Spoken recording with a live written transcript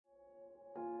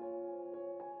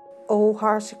Oh,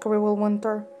 harsh, cruel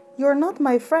winter, you're not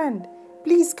my friend.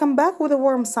 Please come back with a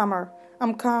warm summer.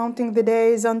 I'm counting the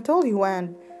days until you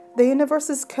end. The universe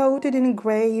is coated in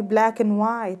gray, black, and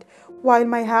white, while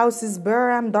my house is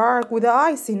bare and dark with the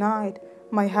icy night.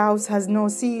 My house has no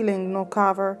ceiling, no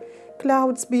cover.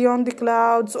 Clouds beyond the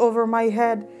clouds over my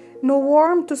head. No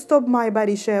warmth to stop my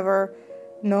body shiver.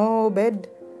 No bed,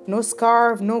 no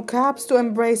scarf, no caps to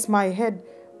embrace my head.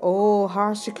 Oh,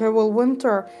 harsh, cruel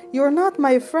winter, you're not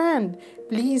my friend.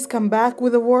 Please come back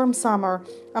with a warm summer.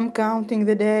 I'm counting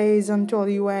the days until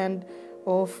you end.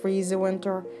 Oh, freezy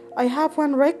winter, I have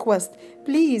one request.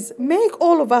 Please make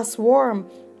all of us warm.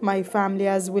 My family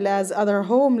as well as other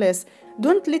homeless.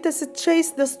 Don't let us chase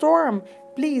the storm.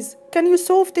 Please, can you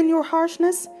soften your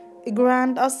harshness?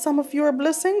 Grant us some of your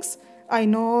blessings. I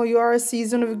know you are a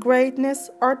season of greatness,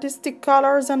 artistic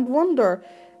colors, and wonder.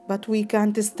 But we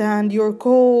can't stand your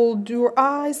cold, your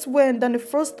ice, wind, and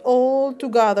frost all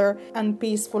together, and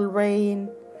peaceful rain.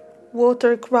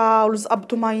 Water crawls up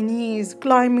to my knees,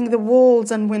 climbing the walls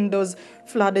and windows,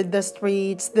 flooded the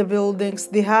streets, the buildings,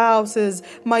 the houses,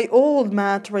 my old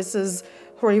mattresses.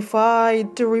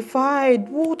 Horrified, terrified,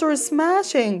 water is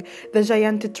smashing. The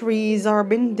giant trees are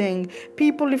bending,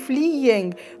 people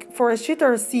fleeing, for a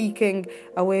shelter seeking,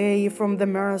 away from the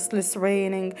merciless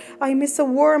raining. I miss a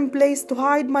warm place to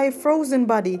hide my frozen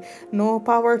body, no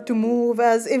power to move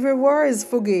as everywhere is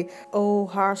foggy. Oh,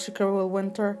 harsh, cruel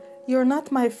winter, you're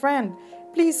not my friend.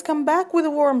 Please come back with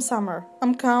a warm summer.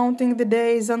 I'm counting the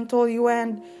days until you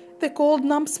end. The cold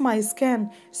numbs my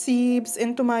skin, seeps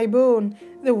into my bone.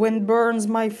 The wind burns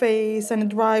my face and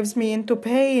drives me into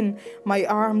pain. My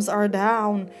arms are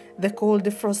down. The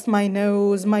cold frosts my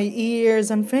nose, my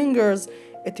ears and fingers.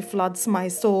 It floods my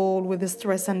soul with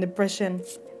stress and depression.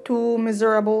 Too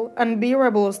miserable,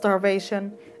 unbearable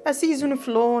starvation. A season of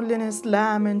loneliness,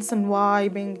 laments and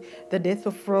wiping, the death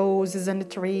of roses and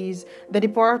trees, the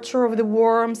departure of the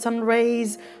warm sun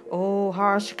rays. Oh,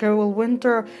 harsh, cruel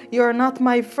winter, you're not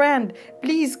my friend.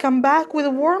 Please come back with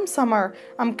a warm summer.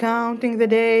 I'm counting the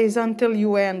days until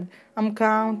you end. I'm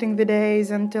counting the days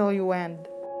until you end.